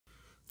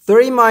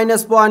3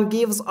 minus 1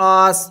 gives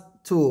us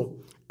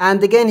 2.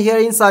 And again here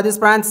inside this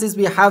parenthesis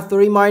we have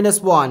 3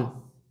 minus 1.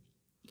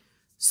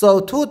 So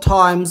 2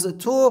 times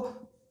 2,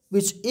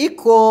 which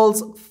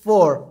equals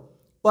 4.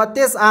 But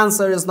this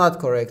answer is not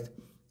correct,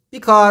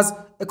 because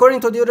according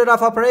to the order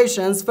of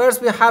operations,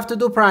 first we have to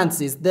do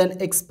parentheses, then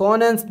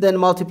exponents, then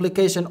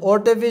multiplication or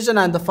division,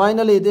 and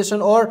finally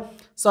addition or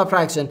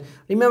subtraction.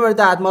 Remember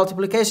that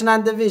multiplication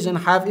and division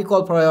have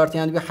equal priority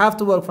and we have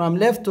to work from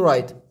left to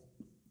right.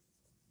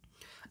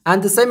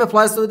 And the same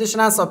applies to addition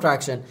and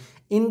subtraction.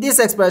 In this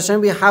expression,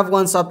 we have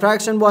one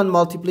subtraction, one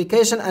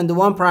multiplication, and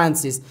one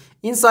parenthesis.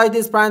 Inside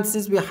this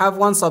parenthesis, we have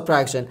one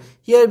subtraction.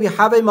 Here we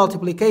have a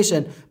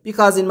multiplication,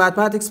 because in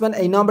mathematics, when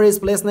a number is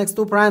placed next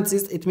to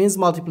parenthesis, it means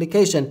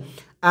multiplication.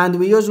 And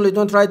we usually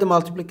don't write the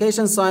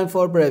multiplication sign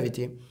for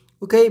brevity.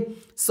 Okay,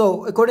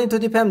 so according to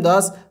the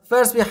PEMDAS,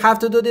 first we have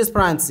to do this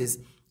parenthesis,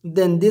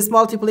 then this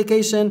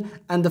multiplication,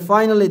 and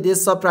finally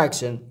this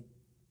subtraction.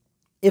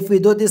 If we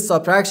do this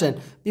subtraction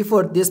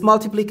before this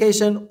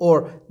multiplication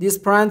or this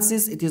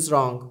parenthesis, it is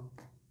wrong.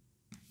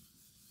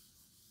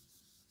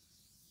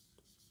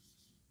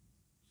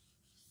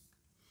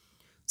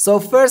 So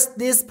first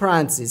this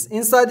parenthesis.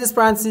 Inside this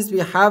parenthesis we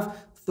have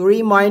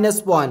 3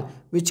 minus 1,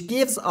 which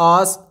gives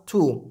us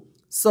 2.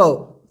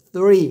 So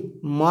 3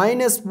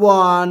 minus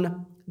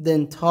 1,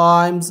 then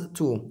times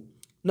 2.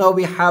 Now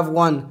we have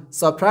one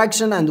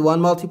subtraction and one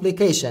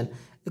multiplication.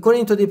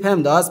 According to the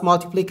PEMDAS,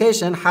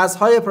 multiplication has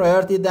higher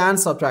priority than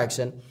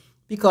subtraction,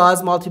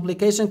 because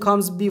multiplication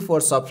comes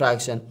before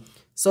subtraction.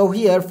 So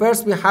here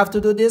first we have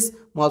to do this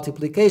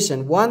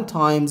multiplication. 1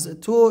 times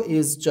 2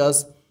 is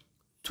just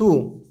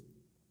 2.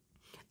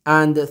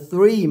 And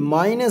 3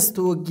 minus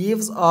 2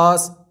 gives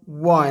us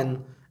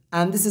 1.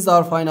 And this is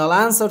our final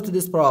answer to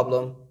this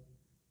problem.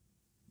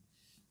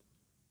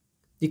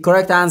 The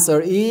correct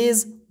answer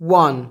is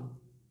 1.